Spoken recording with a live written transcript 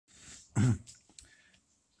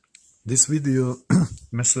This video,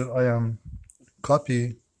 Mr. I am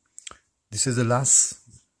copy. This is the last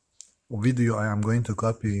video I am going to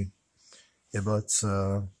copy about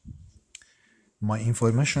my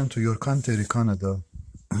information to your country, Canada.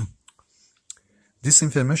 This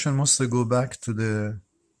information must go back to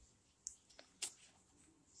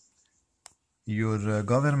your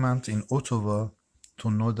government in Ottawa to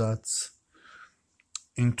know that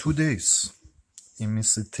in 2 days, it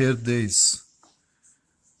means the 3rd days,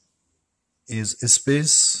 is a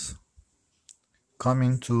space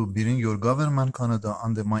coming to bring your government Canada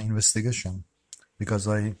under my investigation, because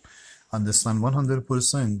I understand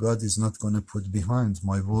 100% God is not going to put behind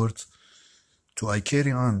my word to I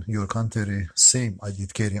carry on your country same I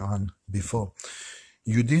did carry on before.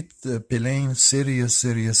 You did playing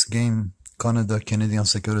serious game Canada Canadian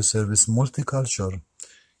Security Service multicultural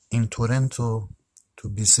in Toronto to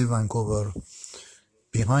BC Vancouver,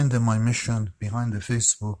 behind my mission, behind the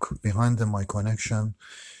Facebook, behind my connection.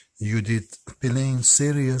 You did playing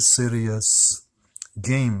serious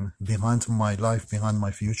game behind my life, behind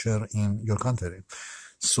my future in your country.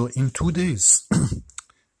 So in 2 days,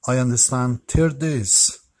 I understand 3rd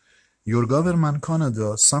days, your government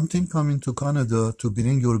Canada, something coming to Canada to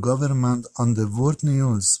bring your government on the world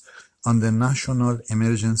news on the national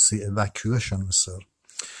emergency evacuation, sir.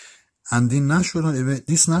 And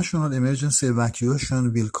this national emergency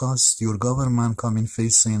evacuation will cost your government coming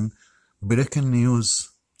facing breaking news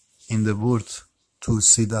in the world to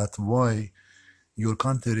see that why your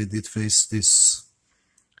country did face this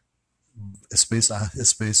space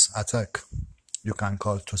attack. You can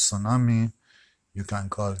call it tsunami, you can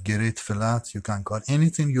call Great Flood, you can call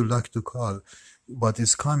anything you like to call, but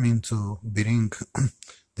it's coming to bring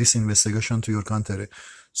this investigation to your country.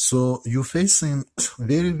 So you're facing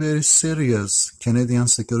very serious Canadian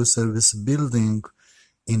Security Service building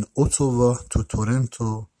in Ottawa to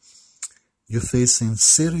Toronto. You're facing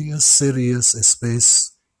serious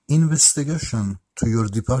space investigation to your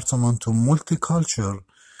department to multicultural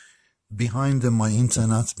behind my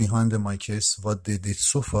internet, behind my case, what they did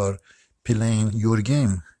so far, playing your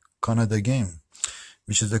game, Canada game,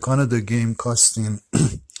 which is the Canada game costing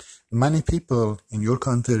many people in your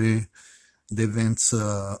country. They went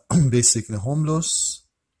basically homeless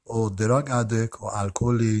or drug addict or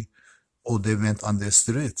alcoholic, or they went on the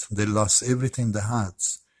street. They lost everything they had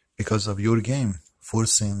because of your game,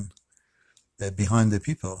 forcing behind the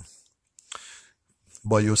people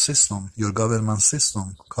by your system, your government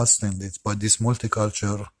system, costing it by this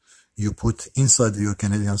multicultural you put inside your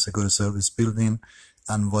Canadian Security Service building,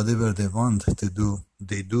 and whatever they want to do,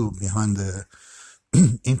 they do behind the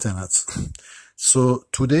internet. So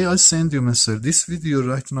today I send you, Mr. This video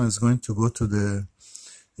right now is going to go to the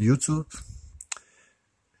YouTube,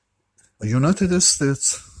 United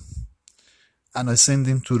States, and I send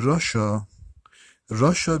him to Russia.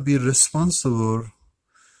 Russia be responsible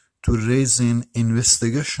to raising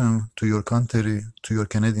investigation to your country, to your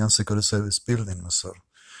Canadian Security Service building, Mr.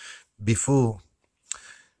 Before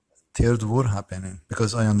 3rd war happening,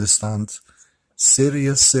 because I understand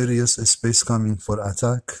serious space coming for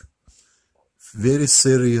attack, very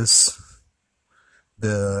serious,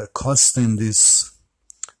 the costing this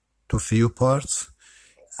to few parts,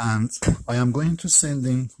 and I am going to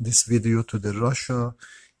sending this video to the Russia,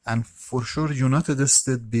 and for sure United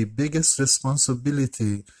States be biggest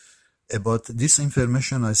responsibility about this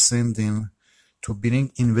information I send in to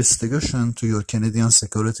bring investigation to your Canadian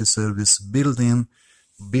Security Service building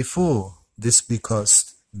before this,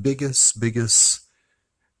 because biggest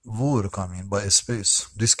war coming by space.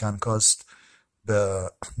 This can cost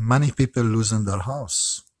many people losing their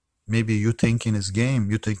house. Maybe you thinking it's game,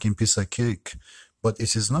 you thinking piece of cake, but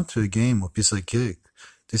it is not a game or piece of cake.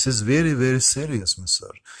 This is very serious, Mr.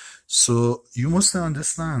 So you must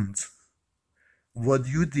understand what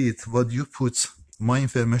you did, what you put my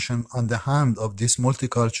information on the hand of this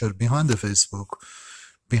multicultural behind the Facebook,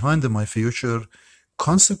 behind my future.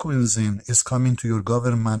 Consequencing is coming to your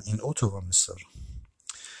government in Ottawa, Mr.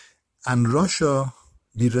 And Russia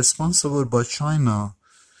be responsible by China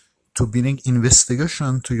to bring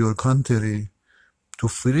investigation to your country to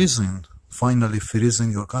finally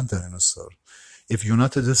freezing your country, Mr. If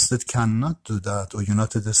United States cannot do that, or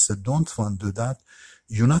United States don't want to do that,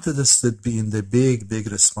 United States be in the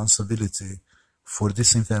big responsibility for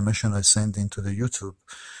this information I send into the YouTube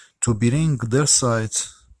to bring their side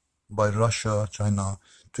by Russia, China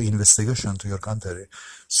to investigation to your country.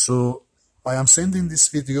 So I am sending this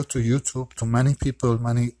video to YouTube to many people,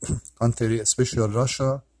 many countries, especially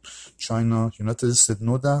Russia, China, United States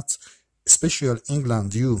know that, especially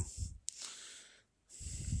England, you,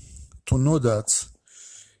 to know that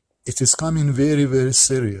It is coming very, very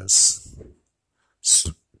serious.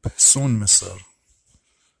 Soon, Mr.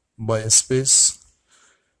 By a space,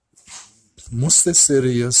 most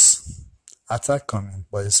serious attack coming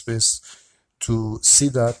by a space to see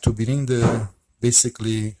that, to bring the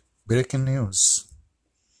basically breaking news.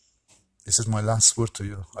 This is my last word to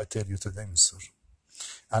you. I tell you today, Mr.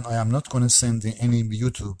 And I am not going to send any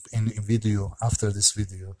YouTube, any video after this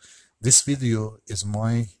video. This video is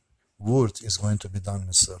my word is going to be done,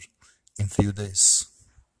 Mr. in few days.